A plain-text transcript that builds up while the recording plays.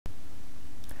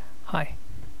Hi,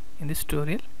 in this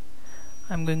tutorial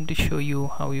I'm going to show you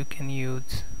how you can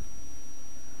use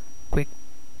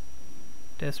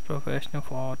QuickTest Professional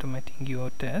for automating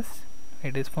your tests.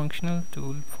 It is a functional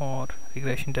tool for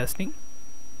regression testing.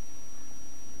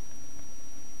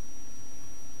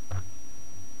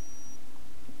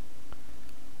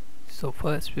 So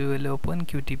first we will open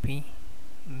QTP,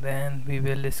 then we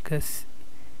will discuss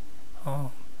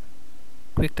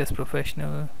QuickTest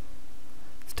Professional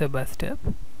step by step.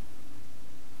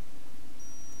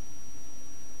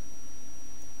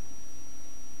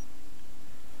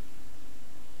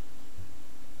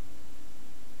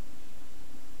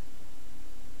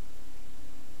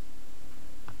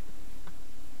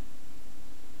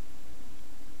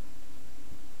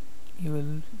 You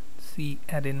will see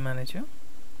add-in manager.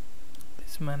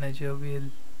 This manager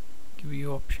will give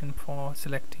you option for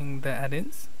selecting the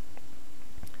add-ins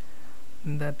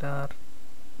that are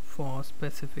for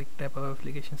specific type of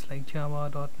applications like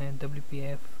Java, .NET,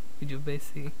 WPF, Visual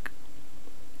Basic,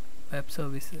 web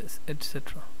services,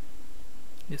 etc.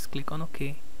 Just click on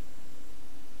OK.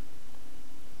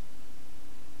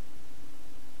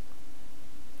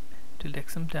 It will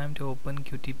take some time to open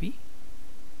QTP.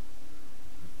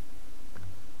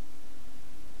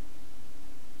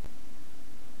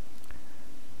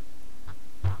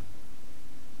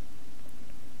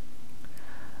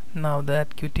 Now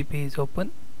that QTP is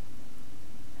open,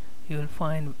 you will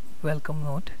find welcome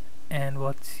note and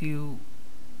what's you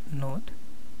note.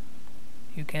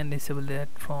 You can disable that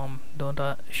from don't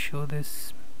show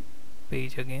this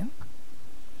page again.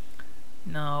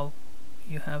 Now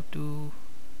you have to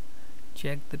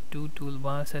check the two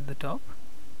toolbars at the top.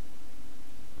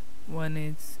 One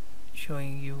is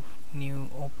showing you new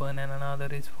open and another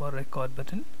is for record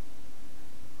button.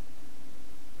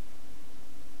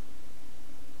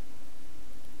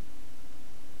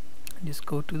 Just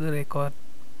go to the record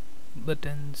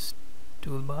buttons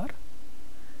toolbar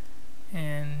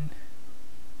and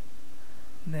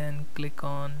then click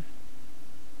on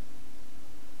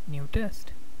new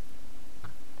test.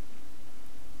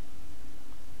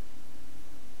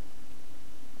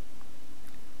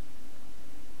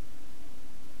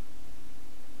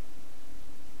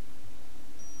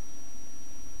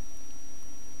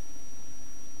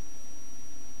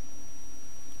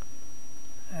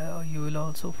 You will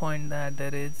also find that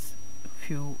there is a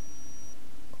few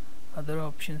other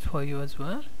options for you as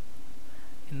well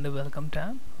in the welcome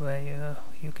tab, where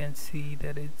you can see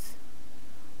there is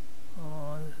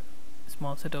a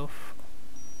small set of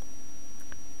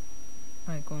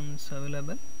icons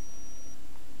available.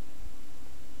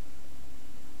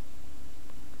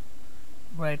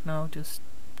 Right now just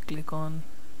click on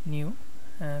new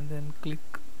and then click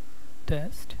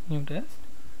test, new test.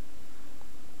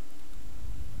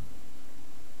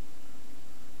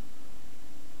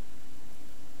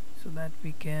 So that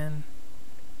we can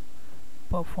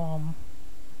perform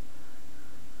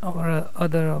our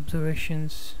other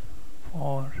observations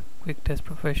for QuickTest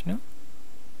Professional.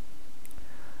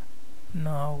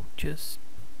 Now just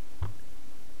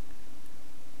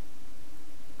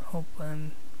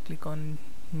open, click on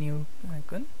new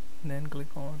icon, then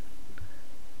click on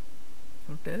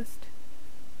new test.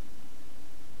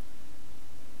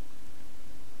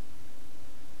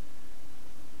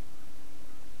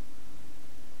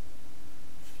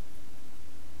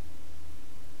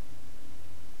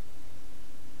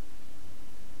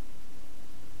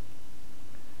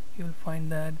 You will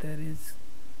find that there is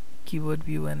keyword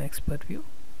view and expert view.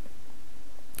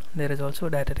 There is also a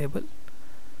data table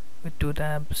with two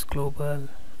tabs, global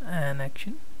and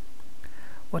action.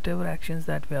 Whatever actions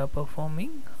that we are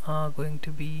performing are going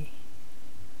to be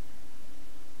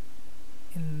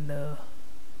in the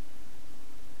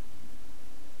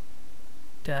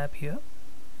tab here.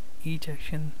 Each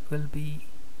action will be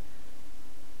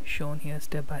shown here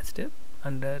step by step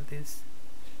under this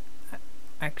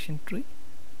action tree.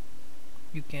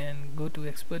 You can go to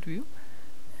expert view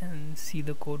and see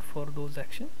the code for those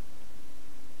actions.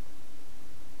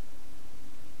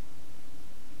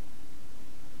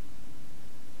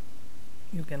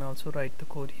 You can also write the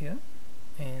code here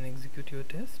and execute your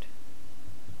test.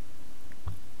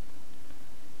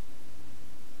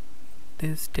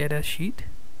 This data sheet,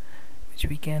 which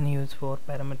we can use for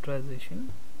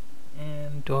parameterization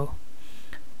and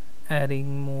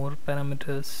adding more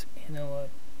parameters in our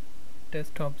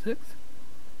test objects.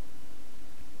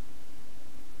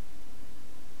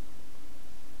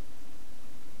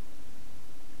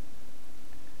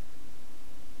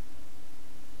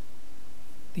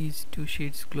 These two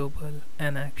sheets, global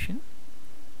and action,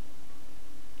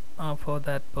 are for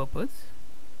that purpose.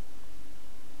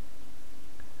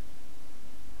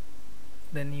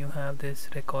 then you have this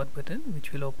record button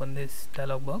which will open this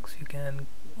dialog box. You can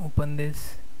open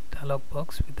this dialog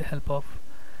box with the help of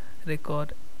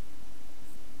record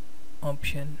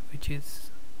option, which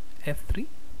is F3,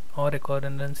 or record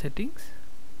and run settings,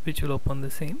 which will open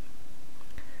the same,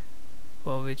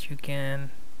 for which you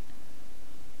can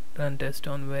run test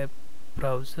on web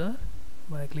browser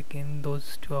by clicking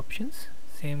those two options.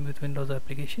 Same with Windows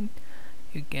application,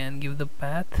 you can give the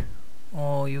path,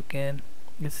 or you can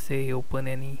just say open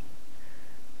any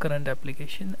current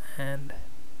application and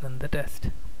run the test.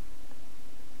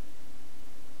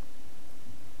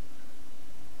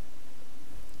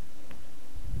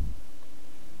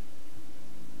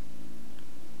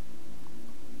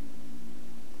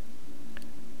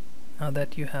 Now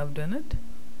that you have done it,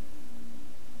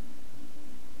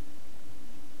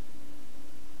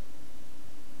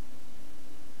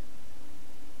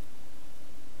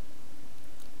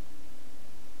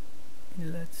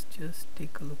 let's just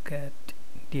take a look at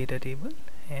data table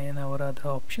and our other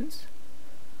options.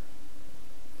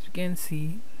 As you can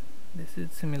see, this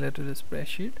is similar to the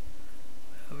spreadsheet.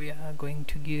 We are going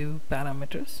to give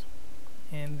parameters,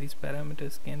 and these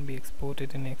parameters can be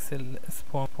exported in Excel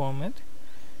format,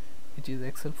 which is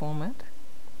Excel format.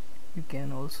 You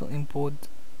can also import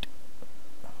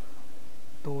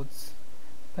those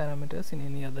parameters in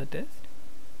any other test.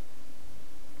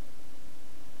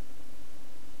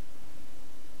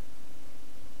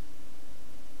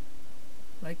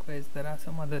 Likewise, there are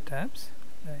some other tabs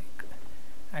like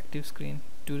active screen,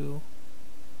 to do,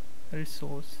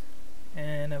 resource,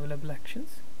 and available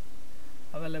actions.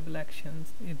 Available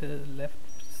actions is the left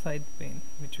side pane,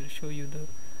 which will show you the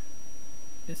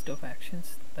list of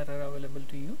actions that are available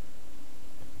to you.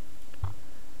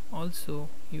 Also,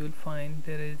 you will find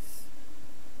there is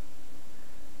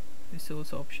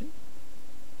resource option,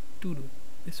 to do.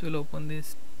 This will open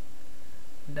this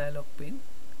dialog pane,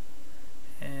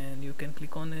 and you can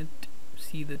click on it,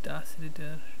 see the task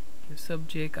editor, give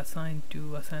subject, assign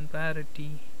to, assign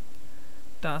priority,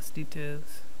 task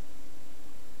details.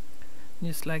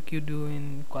 Just like you do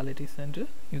in Quality Center,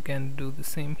 you can do the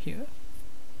same here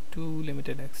to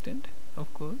limited extent,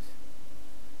 of course.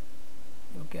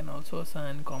 You can also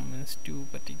assign comments to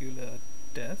particular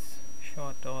tests,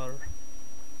 short or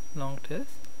long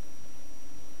tests.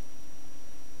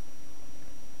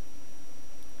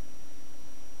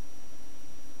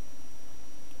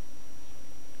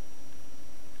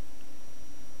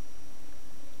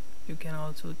 You can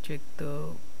also check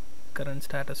the current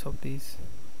status of these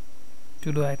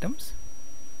to-do items.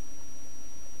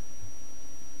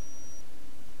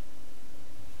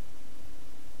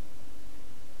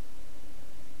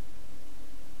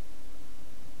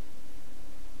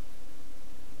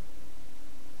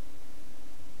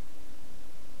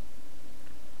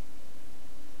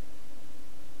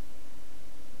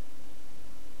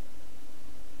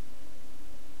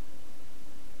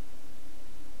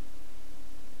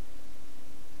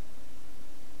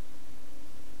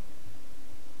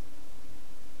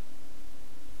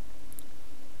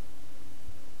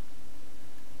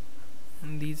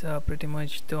 These are pretty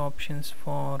much the options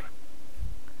for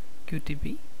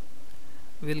QTP.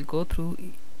 We'll go through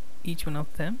each one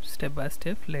of them step by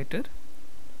step later.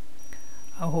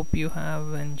 I hope you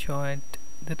have enjoyed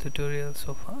the tutorial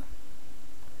so far.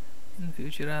 In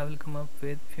future I will come up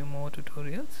with few more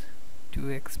tutorials to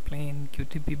explain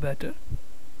QTP better.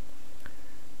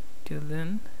 Till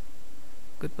then,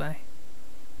 goodbye.